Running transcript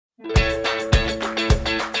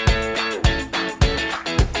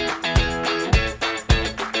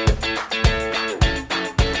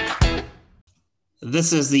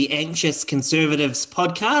This is the Anxious Conservatives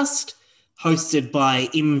podcast, hosted by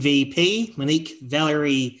MVP Monique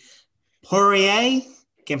Valerie Poirier,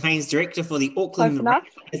 campaigns director for the Auckland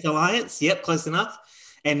Race Alliance. Yep, close enough.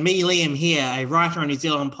 And me, Liam, here, a writer on New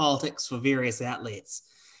Zealand politics for various outlets.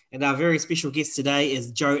 And our very special guest today is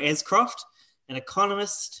Joe Ascroft, an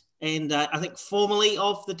economist and I think formerly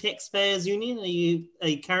of the Taxpayers Union. Are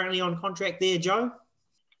you currently on contract there, Joe?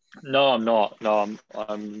 No, I'm not. No,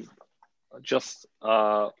 I'm just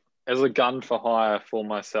as a gun for hire for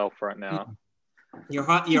myself right now. You're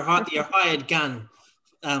hired gun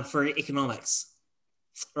for economics.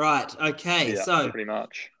 Right, okay. Yeah, so pretty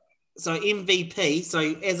much. So MVP, so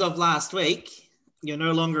as of last week, you're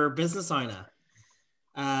no longer a business owner.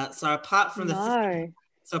 So apart from the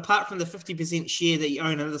 50% share that you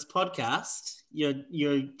own in this podcast, you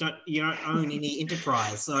don't own any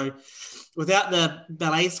enterprise. So without the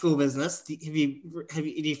ballet school business, do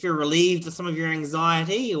you feel relieved of some of your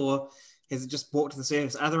anxiety, or has it just brought to the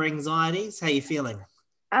surface other anxieties? How are you feeling?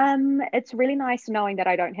 It's really nice knowing that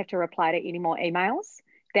I don't have to reply to any more emails.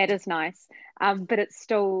 That is nice. But it's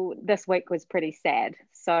still, this week was pretty sad.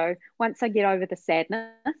 So once I get over the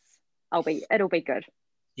sadness, it'll be good.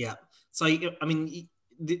 Yeah. So, I mean,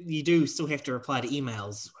 you do still have to reply to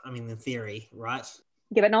emails, I mean, in theory, right?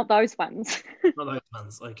 Yeah, but not those ones. Not those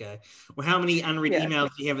ones, okay. Well, how many unread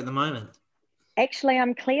emails do you have at the moment? Actually,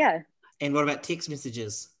 I'm clear. And what about text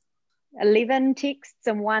messages? 11 texts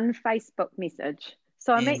and 1 Facebook message.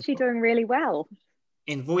 So I'm actually doing really well.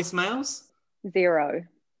 And voicemails? 0.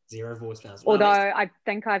 0 voicemails. Although I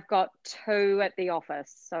think I've got 2 at the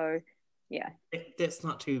office. So, yeah. That's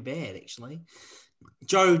not too bad, actually.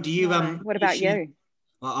 Joe, do you... what about you?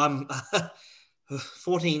 Well, I'm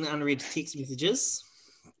 14 unread text messages,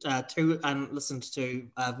 2 unlistened to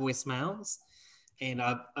voicemails, and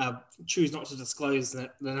I choose not to disclose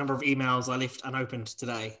the number of emails I left unopened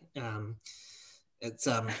today.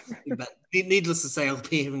 But needless to say, I'll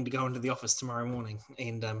be having to go into the office tomorrow morning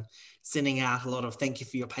and sending out a lot of thank you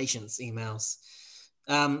for your patience emails.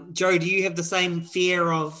 Joe, do you have the same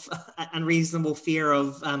unreasonable fear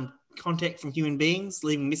of contact from human beings,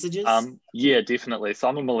 leaving messages? Yeah, definitely. So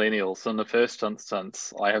I'm a millennial. So in the first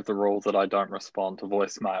instance, I have the rule that I don't respond to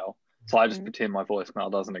voicemail. So I just pretend my voicemail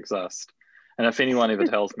doesn't exist. And if anyone ever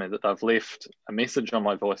tells me that they've left a message on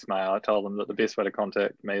my voicemail, I tell them that the best way to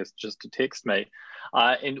contact me is just to text me.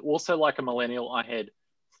 And also, like a millennial, I had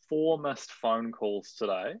 4 missed phone calls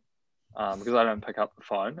today because I don't pick up the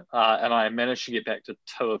phone. And I managed to get back to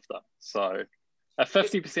 2 of them. So a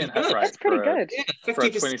 50% hit rate That's pretty good. Yeah, for a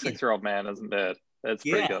 26-year-old man isn't bad. That's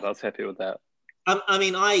pretty good. I was happy with that. I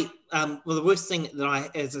mean, the worst thing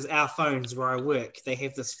that is our phones where I work, they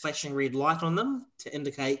have this flashing red light on them to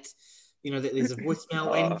indicate, that there's a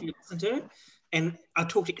voicemail waiting for you to listen to. And I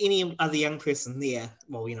talk to any other young person there,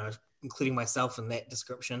 well, including myself in that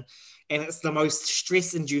description, and it's the most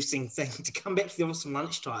stress-inducing thing to come back to the office from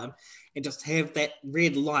lunchtime and just have that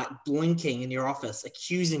red light blinking in your office,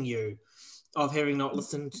 accusing you of having not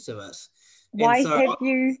listened to it. Why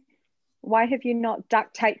have you not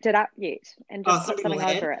duct taped it up yet and just put something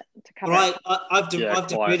over it to cover it?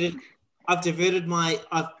 I've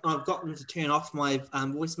gotten to turn off my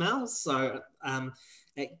voicemails, so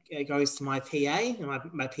it goes to my PA, and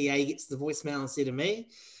my PA gets the voicemail instead of me.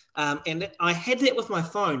 And I had that with my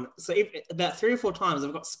phone. So about 3 or 4 times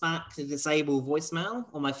I've got Spark to disable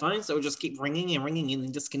voicemail on my phone, so it'll just keep ringing and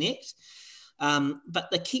then disconnect. But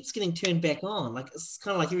it keeps getting turned back on. Like, it's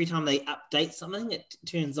kind of like every time they update something, it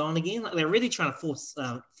turns on again. Like, they're really trying to force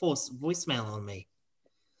voicemail on me.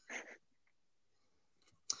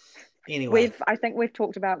 Anyway, I think we've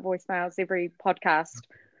talked about voicemails every podcast.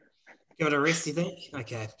 Give it a rest, you think?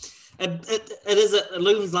 Okay. It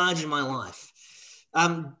looms large in my life.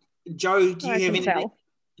 Joe, do you have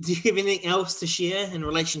anything else to share in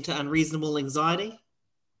relation to unreasonable anxiety?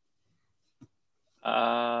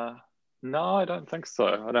 No, I don't think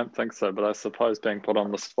so. But I suppose being put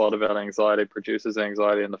on the spot about anxiety produces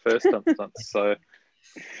anxiety in the first instance. So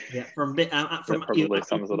yeah, that probably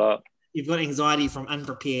sums it up. You've got anxiety from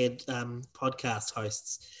unprepared podcast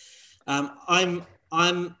hosts. I'm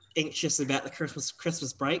anxious about the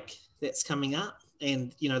Christmas break that's coming up,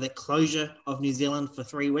 and the closure of New Zealand for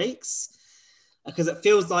 3 weeks, because it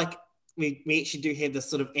feels like we actually do have this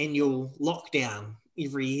sort of annual lockdown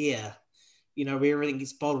every year, where everything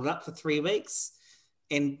gets bottled up for 3 weeks.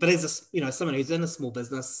 But as someone who's in a small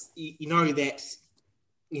business, you know that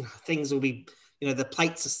things will be. The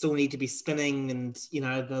plates still need to be spinning, and,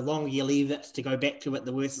 the longer you leave it to go back to it,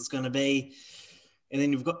 the worse it's going to be. And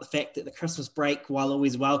then you've got the fact that the Christmas break, while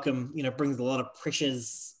always welcome, brings a lot of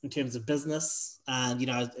pressures in terms of business.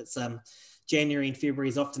 It's January and February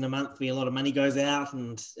is often a month where a lot of money goes out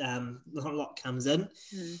and not a lot comes in.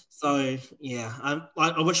 So yeah,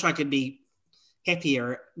 I wish I could be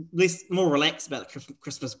happier, more relaxed about the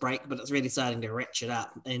Christmas break, but it's really starting to ratchet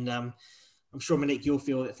up. And I'm sure, Monique, you'll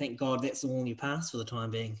feel that, thank God, that's all in your past for the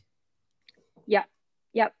time being. Yep.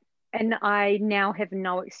 And I now have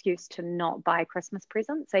no excuse to not buy Christmas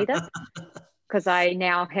presents either, because I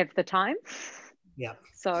now have the time. Yeah.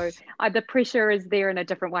 So the pressure is there in a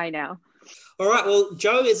different way now. All right. Well,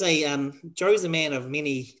 Joe's a man of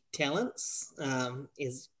many talents,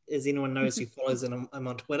 as anyone knows who follows him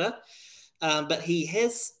on Twitter. But he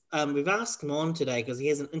has, we've asked him on today because he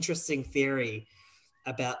has an interesting theory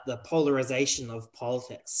about the polarization of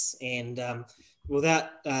politics. And without,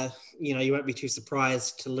 you won't be too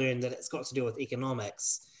surprised to learn that it's got to do with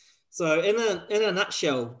economics. So in a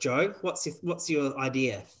nutshell, Joe, what's your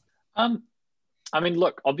idea? I mean,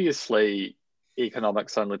 look, obviously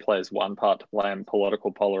economics only plays one part to play in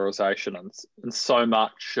political polarization, and so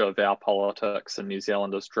much of our politics in New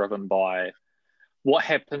Zealand is driven by what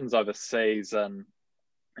happens overseas, and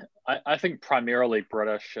I think primarily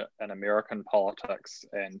British and American politics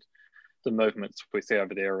and the movements we see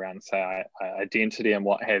over there around, say, identity and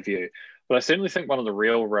what have you. But I certainly think one of the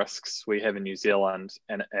real risks we have in New Zealand,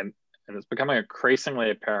 and it's becoming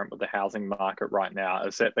increasingly apparent with the housing market right now,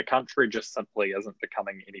 is that the country just simply isn't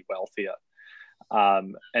becoming any wealthier.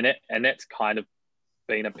 And that's kind of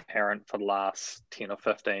been apparent for the last 10 or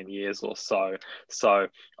 15 years or so. So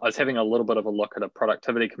I was having a little bit of a look at a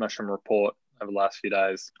Productivity Commission report over the last few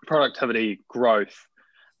days. Productivity growth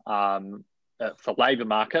for labour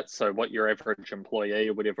markets, so what your average employee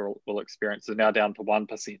or whatever will experience, is now down to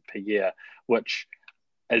 1% per year, which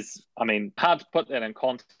is, I mean, hard to put that in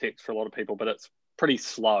context for a lot of people, but it's pretty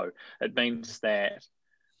slow. It means that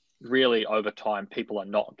really over time, people are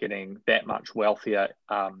not getting that much wealthier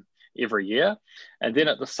every year. And then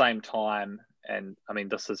at the same time, and I mean,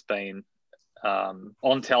 this has been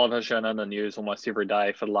on television and the news almost every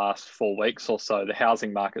day for the last 4 weeks or so, the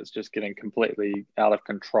housing market's just getting completely out of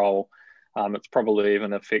control. It's probably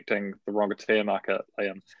even affecting the Rongotea market,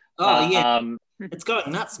 Liam. Oh, yeah. It's going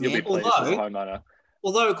nuts, man. You'll be pleased as a homeowner.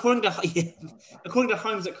 Although according to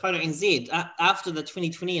Homes.co.nz, after the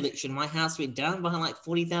 2020 election, my house went down by like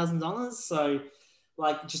 $40,000. So,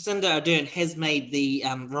 like, Jacinda Ardern has made the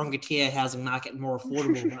Rongotea housing market more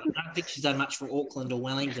affordable. But I don't think she's done much for Auckland or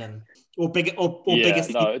Wellington or bigger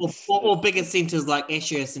centres like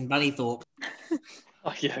Ashurst and Bunnythorpe.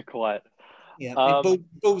 Oh yeah, quite. Yeah,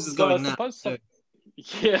 Bulls is going nuts. No.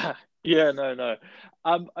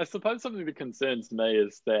 I suppose something that concerns me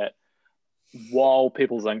is that while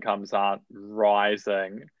people's incomes aren't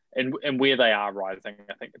rising, and where they are rising,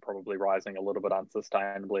 I think they're probably rising a little bit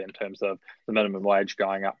unsustainably in terms of the minimum wage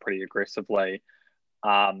going up pretty aggressively.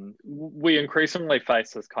 We increasingly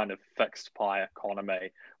face this kind of fixed pie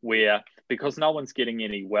economy where, because no one's getting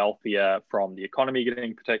any wealthier from the economy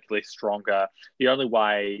getting particularly stronger, the only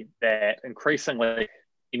way that increasingly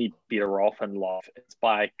any better off in life is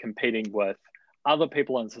by competing with other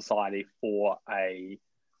people in society for a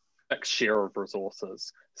fixed share of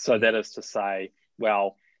resources. So that is to say,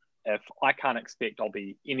 well, if I can't expect I'll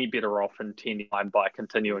be any better off in 10 years by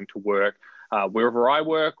continuing to work wherever I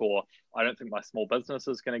work, or I don't think my small business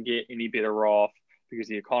is going to get any better off because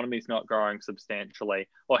the economy is not growing substantially,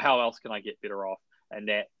 or how else can I get better off? And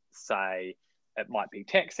that, say, it might be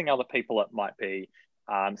taxing other people, it might be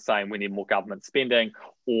saying we need more government spending,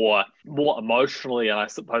 or more emotionally, and I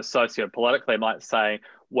suppose socio-politically, might say,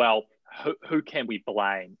 well, who can we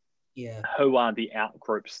blame? Yeah. Who are the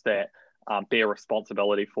outgroups that bear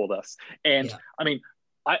responsibility for this? And I mean,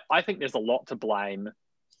 I think there's a lot to blame,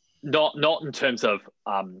 not in terms of,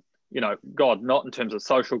 not in terms of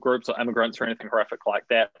social groups or immigrants or anything horrific like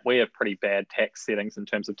that. We have pretty bad tax settings in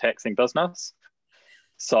terms of taxing business.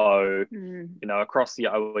 So, across the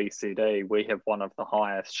OECD, we have one of the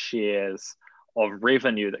highest shares of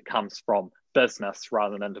revenue that comes from business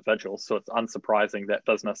rather than individuals. So it's unsurprising that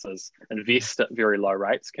businesses invest at very low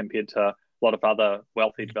rates compared to a lot of other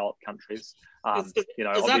wealthy developed countries.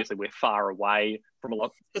 Obviously we're far away from a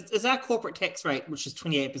lot. Is our corporate tax rate, which is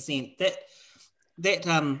 28%,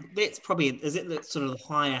 that's probably, is it that sort of the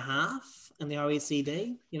higher half in the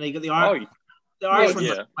OECD? You got the Irish one's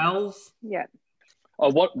like 12. Yeah.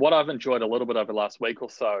 Oh, what I've enjoyed a little bit over the last week or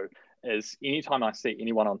so is anytime I see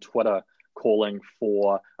anyone on Twitter calling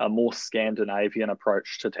for a more Scandinavian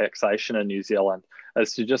approach to taxation in New Zealand,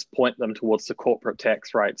 is to just point them towards the corporate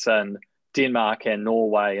tax rates in Denmark and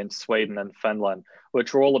Norway and Sweden and Finland,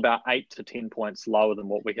 which are all about 8 to 10 points lower than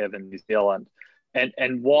what we have in New Zealand. And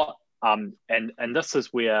this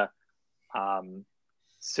is where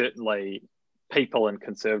certainly people in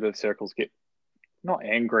conservative circles get not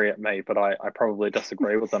angry at me, but I probably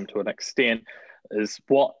disagree with them to an extent, is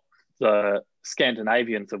what the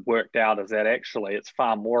Scandinavians have worked out is that actually it's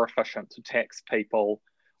far more efficient to tax people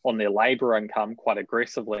on their labour income quite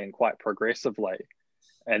aggressively and quite progressively,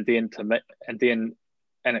 and then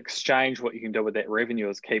in exchange, what you can do with that revenue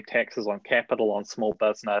is keep taxes on capital, on small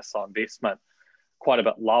business, on investment quite a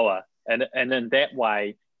bit lower, and in that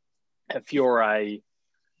way, if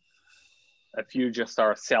you just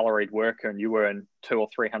are a salaried worker and you earn $200,000 or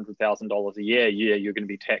 $300,000 a year, you're going to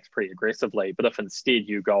be taxed pretty aggressively. But if instead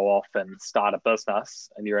you go off and start a business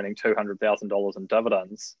and you're earning $200,000 in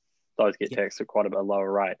dividends, those get taxed at quite a bit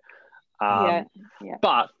lower rate.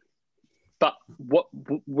 But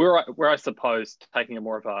where I suppose taking a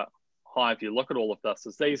more of a high view look at all of this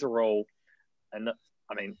is these are all, and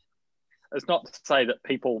I mean, it's not to say that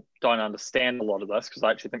people don't understand a lot of this, because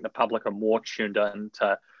I actually think the public are more tuned in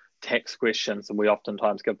to tax questions than we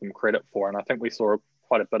oftentimes give them credit for. And I think we saw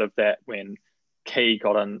quite a bit of that when Key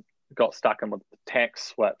got stuck in with the tax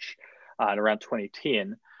switch in around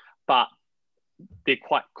 2010. But they're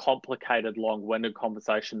quite complicated, long-winded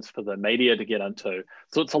conversations for the media to get into.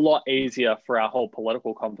 So it's a lot easier for our whole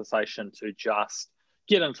political conversation to just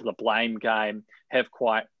get into the blame game, have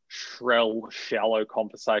quite shrill, shallow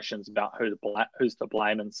conversations about who's to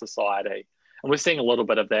blame in society. And we're seeing a little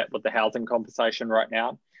bit of that with the housing conversation right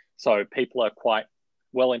now. So people are quite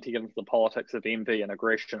willing to get into the politics of envy and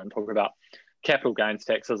aggression and talk about capital gains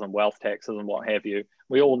taxes and wealth taxes and what have you.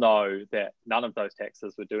 We all know that none of those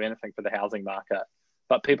taxes would do anything for the housing market,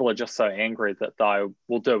 but people are just so angry that they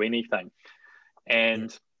will do anything.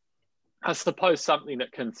 And I suppose something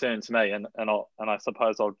that concerns me, and I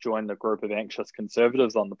suppose I'll join the group of anxious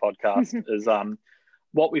conservatives on the podcast, is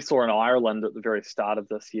what we saw in Ireland at the very start of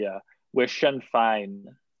this year, where Sinn Féin,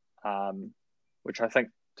 which I think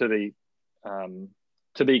to be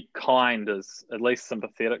kind, is at least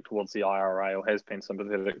sympathetic towards the IRA, or has been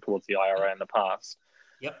sympathetic towards the IRA in the past,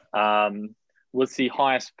 was the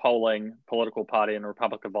highest polling political party in the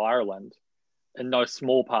Republic of Ireland, in no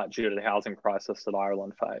small part due to the housing crisis that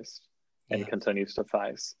Ireland faced and continues to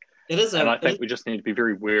face. I think we just need to be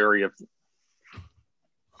very wary of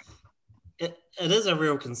it. It is a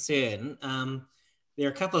real concern. There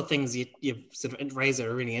are a couple of things you've sort of raised that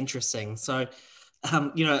are really interesting. So,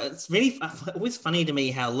 it's really always funny to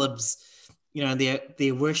me how Libs,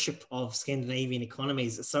 their worship of Scandinavian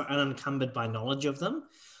economies is so unencumbered by knowledge of them.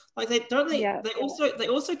 Like they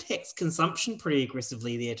also tax consumption pretty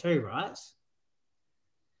aggressively there too, right?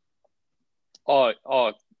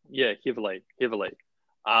 Oh yeah, heavily.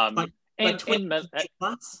 Like 20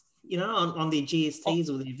 plus, on their GSTs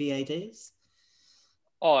or their VATs.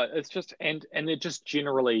 It's just and they're just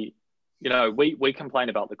generally, we complain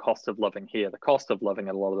about the cost of living here. The cost of living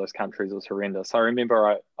in a lot of those countries is horrendous. I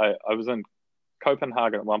remember I was in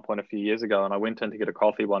Copenhagen at one point a few years ago, and I went in to get a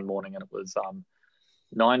coffee one morning, and it was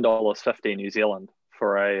 $9.50 New Zealand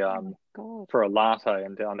for a latte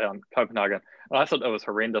in downtown Copenhagen. And I thought it was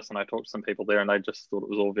horrendous, and I talked to some people there, and they just thought it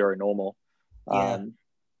was all very normal. And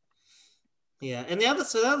the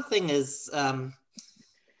other thing is, I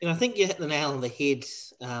think you hit the nail on the head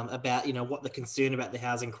about, what the concern about the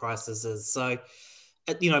housing crisis is. So,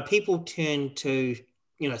 people turn to,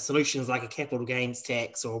 solutions like a capital gains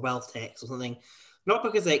tax or a wealth tax or something, not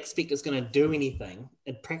because they expect it's going to do anything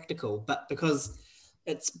practical, but because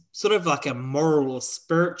it's sort of like a moral or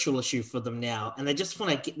spiritual issue for them now. And they just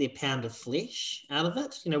want to get their pound of flesh out of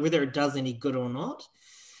it, whether it does any good or not.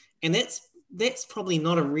 And that's probably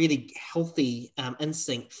not a really healthy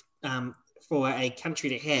instinct for a country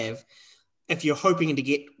to have if you're hoping to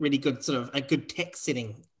get really good good tax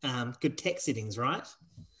settings, right?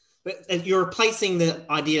 But you're replacing the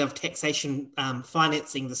idea of taxation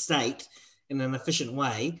financing the state in an efficient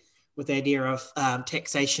way with the idea of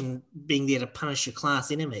taxation being there to punish your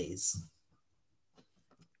class enemies.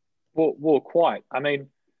 Well, quite. I mean,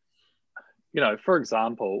 for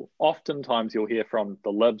example, oftentimes you'll hear from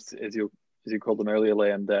the Libs, as you called them earlier,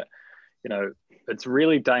 Liam, that it's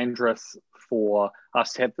really dangerous for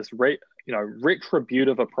us to have this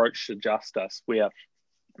retributive approach to justice, where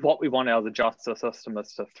what we want out of the justice system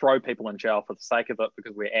is to throw people in jail for the sake of it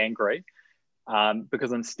because we're angry,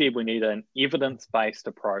 because instead we need an evidence-based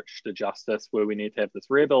approach to justice, where we need to have this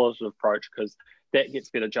rehabilitative approach because that gets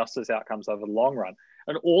better justice outcomes over the long run.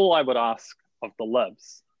 And all I would ask of the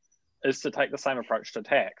Libs is to take the same approach to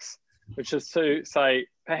tax, which is to say,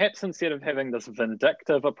 perhaps instead of having this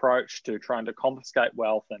vindictive approach to trying to confiscate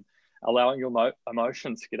wealth and allowing your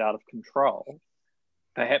emotions to get out of control,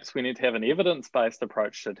 perhaps we need to have an evidence-based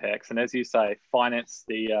approach to tax, and as you say, finance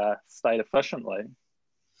the state efficiently.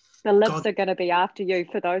 The libs are going to be after you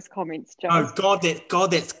for those comments, Joe. Oh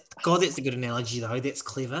that's a good analogy though. That's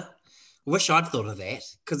clever. I wish I'd thought of that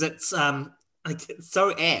because it's like it's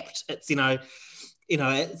so apt. It's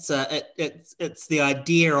it's the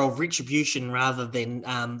idea of retribution rather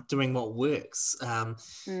than doing what works. I'm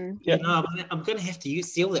going to have to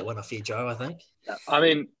steal that one off you, Joe. I think. I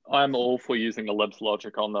mean, I'm all for using the libs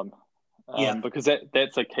logic on them, because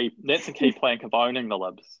that's a key plank of owning the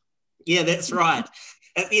libs. Yeah, that's right.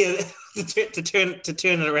 To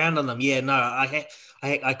turn it around on them. Yeah, no,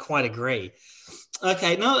 I quite agree.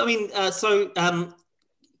 Okay, no, I mean,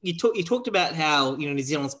 you talked about how New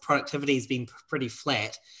Zealand's productivity has been pretty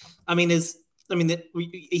flat. I mean,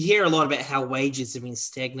 we hear a lot about how wages have been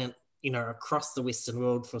stagnant, across the Western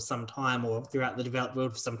world for some time, or throughout the developed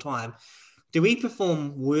world for some time. Do we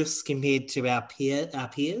perform worse compared to our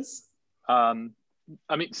peers? I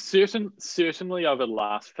mean, certainly over the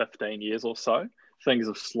last 15 years or so, things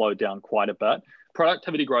have slowed down quite a bit.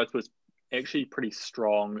 Productivity growth was actually pretty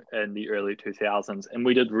strong in the early 2000s, and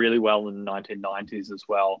we did really well in the 1990s as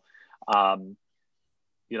well.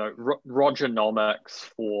 Rogernomics,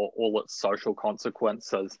 for all its social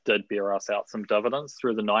consequences, did bear us out some dividends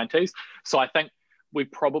through the 90s. So I think we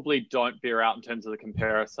probably don't bear out in terms of the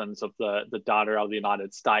comparisons of the data out of the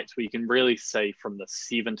United States, where you can really see from the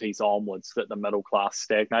 70s onwards that the middle class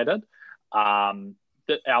stagnated.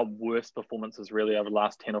 That our worst performance is really over the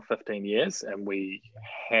last 10 or 15 years, and we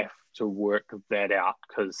have to work that out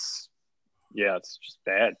because, it's just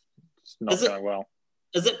bad. It's not going well.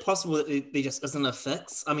 Is it possible that there just isn't a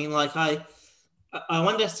fix? I mean, like I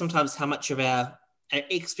wonder sometimes how much of our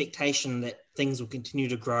expectation that things will continue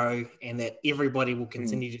to grow and that everybody will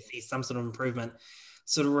continue to see some sort of improvement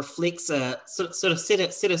sort of reflects a sort of set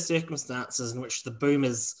of circumstances in which the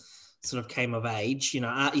boomers sort of came of age. You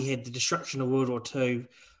had the destruction of World War II,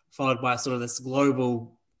 followed by sort of this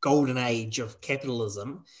global golden age of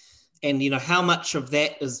capitalism. And, how much of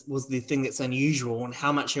that was the thing that's unusual, and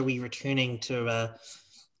how much are we returning to a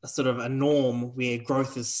sort of a norm where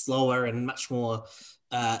growth is slower and much more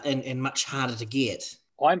and much harder to get?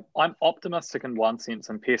 I'm optimistic in one sense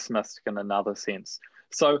and pessimistic in another sense.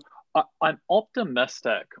 So I'm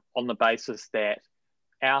optimistic on the basis that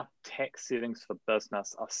our tax settings for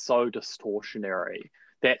business are so distortionary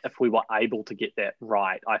that if we were able to get that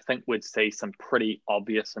right, I think we'd see some pretty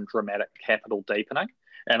obvious and dramatic capital deepening.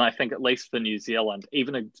 And I think, at least for New Zealand,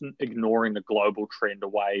 even ignoring the global trend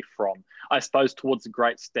away from, I suppose, towards the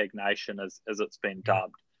great stagnation as it's been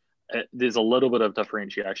dubbed, there's a little bit of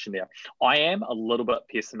differentiation there. I am a little bit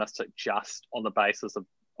pessimistic just on the basis of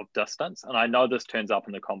distance. And I know this turns up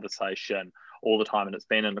in the conversation all the time, and it's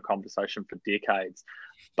been in the conversation for decades.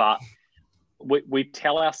 But we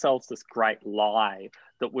tell ourselves this great lie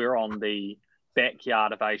that we're on the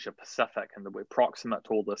backyard of Asia Pacific and that we're proximate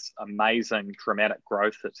to all this amazing dramatic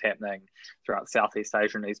growth that's happening throughout Southeast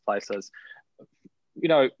Asia and these places.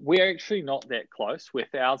 We're actually not that close. We're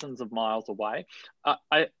thousands of miles away.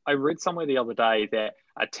 I read somewhere the other day that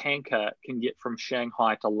a tanker can get from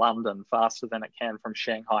Shanghai to London faster than it can from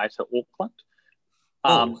Shanghai to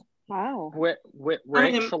Auckland. Wow. We're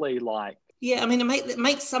actually like... Yeah, I mean, it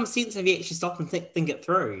makes some sense if you actually stop and think it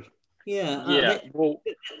through. Yeah.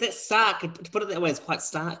 That's stark. To put it that way, it's quite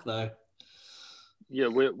stark, though. Yeah,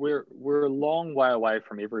 we're a long way away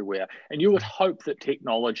from everywhere, and you would hope that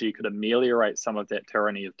technology could ameliorate some of that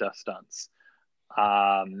tyranny of distance.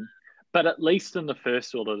 But at least in the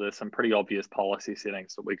first order, there's some pretty obvious policy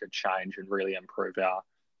settings that we could change and really improve our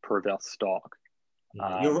stock.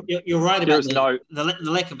 You're right about the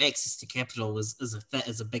lack of access to capital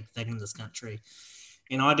is a big thing in this country.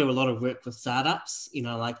 And I do a lot of work with startups.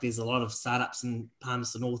 There's a lot of startups in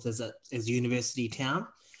Palmerston North as university town.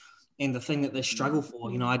 And the thing that they struggle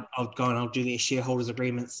for, I'll go and I'll do their shareholders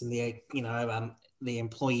agreements and their, the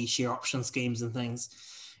employee share option schemes and things.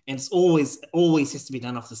 And it's always has to be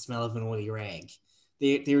done off the smell of an oily rag.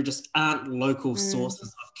 There just aren't local sources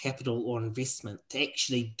of capital or investment to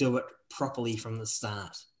actually do it properly from the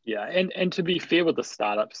start. Yeah, and to be fair with the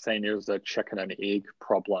startup scene, there's a chicken and egg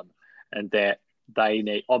problem, and that they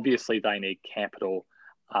need capital,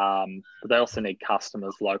 but they also need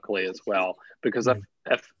customers locally as well. Because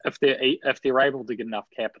if they're able to get enough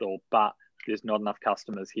capital, but there's not enough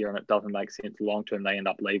customers here and it doesn't make sense long term, they end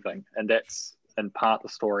up leaving. And that's in part the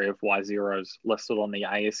story of why Xero's listed on the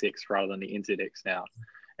ASX rather than the NZX now,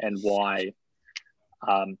 and why,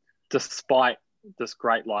 despite this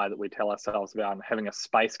great lie that we tell ourselves about having a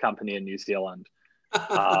space company in New Zealand,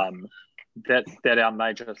 that our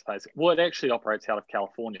major space, it actually operates out of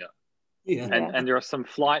California. And there are some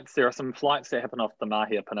flights that happen off the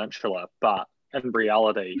Mahia Peninsula, but in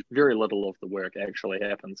reality, very little of the work actually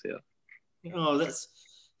happens here. Oh,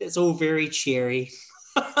 that's all very cheery.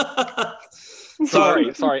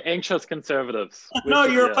 Sorry, anxious conservatives. No,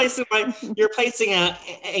 you're replacing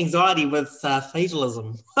anxiety with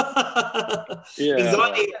fatalism.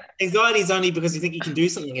 Yeah. Anxiety is only because you think you can do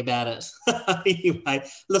something about it. Anyway,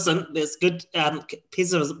 listen, that's good.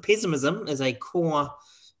 Pessimism is a core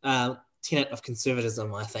tenet of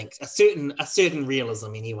conservatism. I think a certain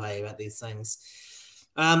realism, anyway, about these things.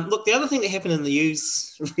 Look, the other thing that happened in the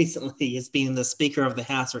news recently has been the Speaker of the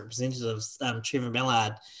House of Representatives, Trevor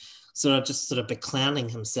Mallard, sort of beclowning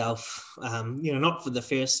himself, not for the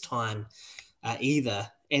first time either.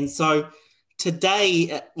 And so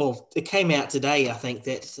today, it came out today, I think,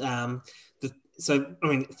 that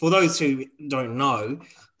for those who don't know,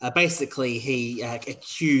 basically he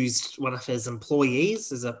accused one of his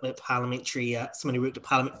employees as a parliamentary, someone who worked at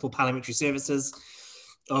Parliament for Parliamentary Services,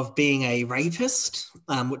 of being a rapist,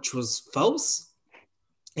 which was false.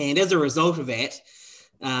 And as a result of that,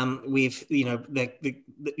 there's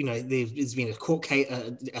been a court case,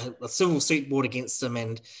 a civil suit brought against him,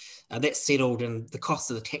 and that settled, and the cost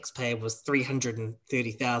of the taxpayer was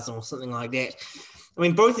 $330,000 or something like that. I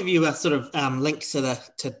mean, both of you are sort of linked to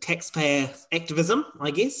taxpayer activism,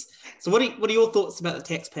 I guess. So, what are your thoughts about the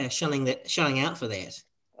taxpayer shelling out for that?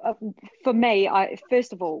 For me,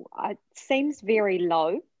 first of all, it seems very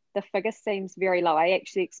low. The figure seems very low. I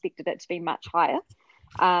actually expected it to be much higher.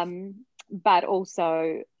 But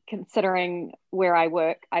also, considering where I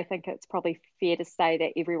work, I think it's probably fair to say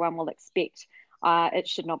that everyone will expect it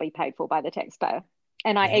should not be paid for by the taxpayer.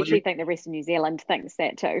 And I actually think the rest of New Zealand thinks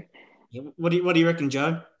that too. Yeah, what do you reckon,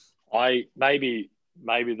 Joe? Maybe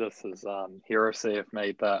this is heresy of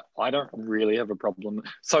me, but I don't really have a problem.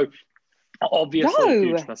 So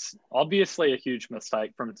obviously, obviously a huge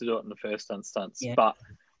mistake for him to do it in the first instance. Yeah. But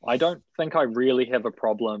I don't think I really have a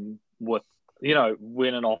problem with,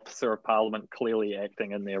 when an officer of Parliament clearly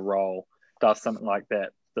acting in their role does something like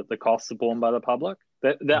that the costs are borne by the public.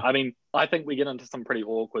 I mean, I think we get into some pretty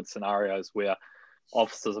awkward scenarios where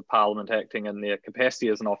officers of Parliament acting in their capacity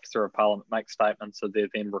as an officer of Parliament make statements, so they're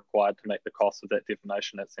then required to make the cost of that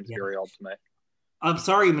defamation. That seems very odd to me. I'm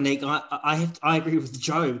sorry, Monique. I agree with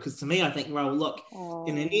Joe, because to me, I think, well, look,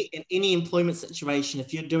 in any employment situation,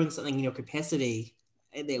 if you're doing something in your capacity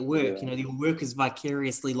at their work, your work is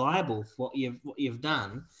vicariously liable for what you've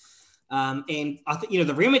done. And I think,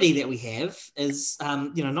 the remedy that we have is,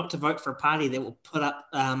 not to vote for a party that will put up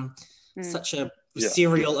such a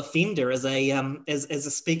serial offender as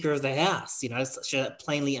a Speaker of the House, such a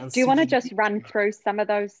plainly unspeakable. Do you want to just run through some of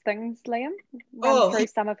those things, Liam? Run through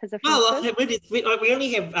some of his offences? Well, we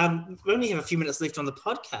only have a few minutes left on the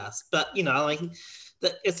podcast, but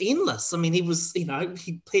it's endless. I mean, he was,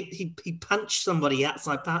 he punched somebody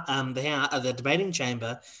outside the debating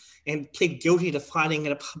chamber and pled guilty to fighting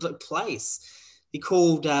in a public place. He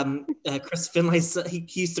called Chris Finlayson. He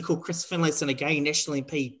used to call Chris Finlayson a gay National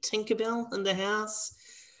MP Tinkerbell in the House.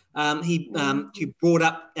 He brought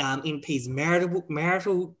up MP's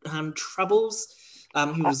marital troubles.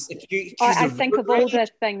 He was accused I think of all the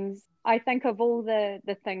things. I think of all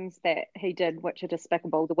the things that he did, which are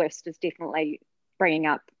despicable. The worst is definitely bringing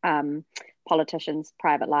up politicians'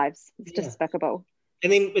 private lives. It's despicable.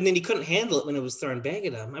 And then he couldn't handle it when it was thrown back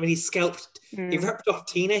at him. I mean, he ripped off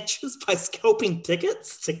teenagers by scalping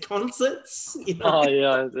tickets to concerts. Oh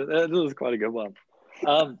yeah, that was quite a good one.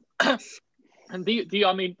 And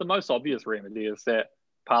the most obvious remedy is that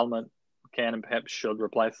Parliament can and perhaps should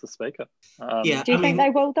replace the Speaker. Do you think they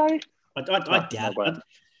will, though? I doubt it.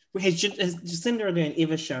 Has Jacinda Ardern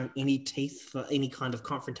ever shown any teeth for any kind of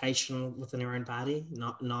confrontation within her own party?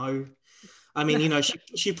 No. I mean,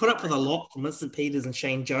 she put up with a lot from Winston Peters and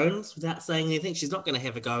Shane Jones without saying anything. She's not going to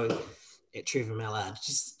have a go at Trevor Mallard.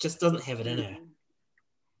 Just doesn't have it in her.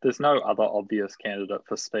 There's no other obvious candidate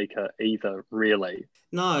for Speaker either, really.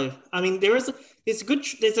 No, I mean there's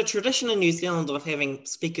a tradition in New Zealand of having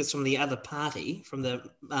speakers from the other party, from the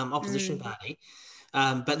opposition party,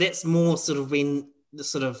 but that's more sort of when the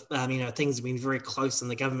sort of things have been very close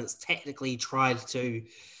and the government's tactically tried to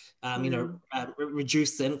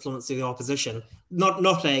reduce the influence of the opposition. Not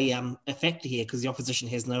a factor here, because the opposition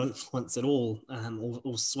has no influence at all,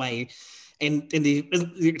 or sway, and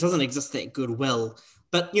it doesn't exist that goodwill.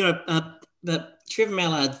 But but Trevor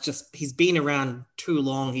Mallard, he's been around too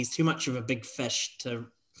long. He's too much of a big fish to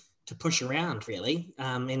push around, really.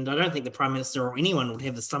 And I don't think the Prime Minister or anyone would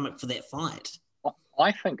have the stomach for that fight.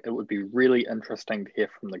 I think it would be really interesting to hear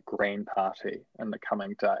from the Green Party in the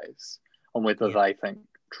coming days on whether they think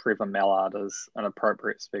Trevor Mallard is an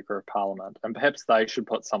appropriate Speaker of Parliament, and perhaps they should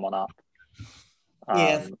put someone up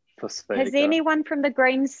for speaker. Has anyone from the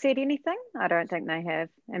Greens said anything? I don't think they have,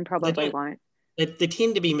 and probably They won't. They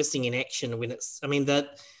tend to be missing in action when it's. I mean, they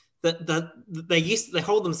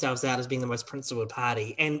hold themselves out as being the most principled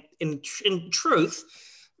party, and in truth,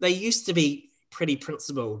 they used to be pretty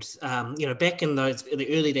principled. Back in the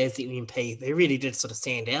early days of the UMP, they really did sort of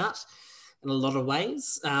stand out in a lot of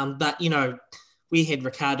ways. But we had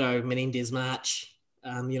Ricardo Menendez March,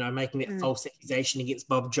 making that false accusation against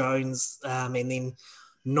Bob Jones, and then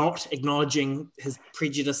not acknowledging his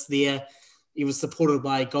prejudice there. He was supported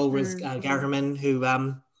by Golriz Garriman, who,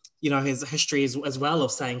 has a history as well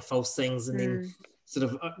of saying false things and then sort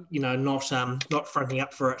of, not fronting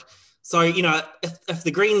up for it. So, if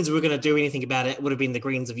the Greens were going to do anything about it, it would have been the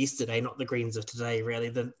Greens of yesterday, not the Greens of today, really.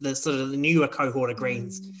 The sort of the newer cohort of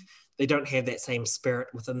Greens, they don't have that same spirit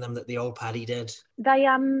within them that the old party did. They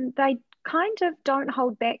kind of don't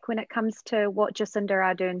hold back when it comes to what Jacinda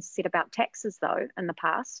Ardern said about taxes, though, in the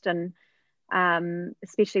past, and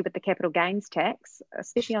especially with the capital gains tax,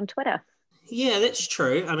 especially on Twitter. Yeah, that's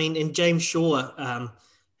true. I mean, and James Shaw,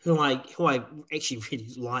 who I actually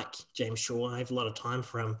really like, James Shaw. I have a lot of time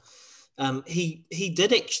for him. He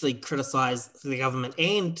did actually criticise the government,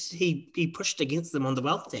 and he pushed against them on the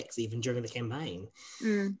wealth tax even during the campaign.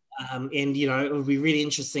 And it would be really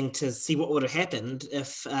interesting to see what would have happened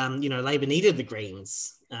if Labor needed the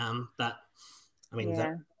Greens. But I mean,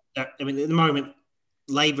 at the moment,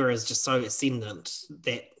 Labor is just so ascendant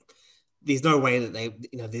that there's no way that they,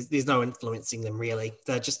 there's no influencing them really.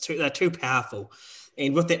 They're too powerful,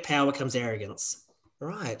 and with that power comes arrogance.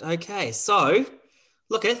 Right. Okay. So,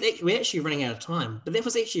 look, we're actually running out of time, but that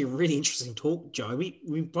was actually a really interesting talk, Joe.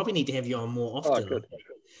 We probably need to have you on more often. Oh, good.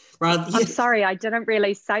 I'm sorry, I didn't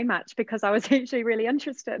really say much because I was actually really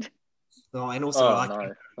interested. Oh, and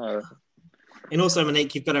also no. And also,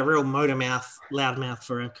 Monique, you've got a real loud mouth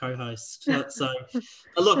for a co-host. So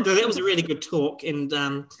look, that was a really good talk, and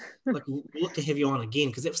we'd look to have you on again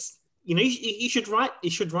because it's you should write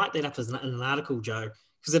that up as an article, Joe,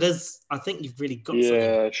 because it is. I think you've really got something.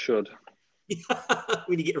 Yeah, I should.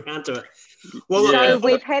 When you get around to it. Well, so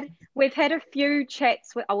we've had a few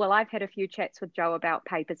chats with. Oh, well, I've had a few chats with Joe about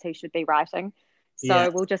papers he should be writing.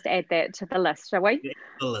 So we'll just add that to the list, shall we? Yeah,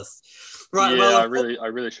 the list. Right. Yeah, well, I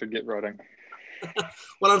really should get writing.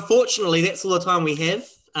 Well, unfortunately, that's all the time we have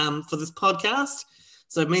for this podcast.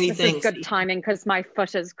 So many thanks. This is good timing because my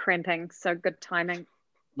foot is cramping. So good timing.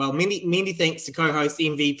 Well, many thanks to co-host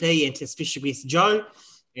MVP and to special guest Joe.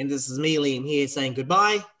 And this is me, Liam, here saying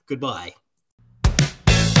goodbye. Goodbye.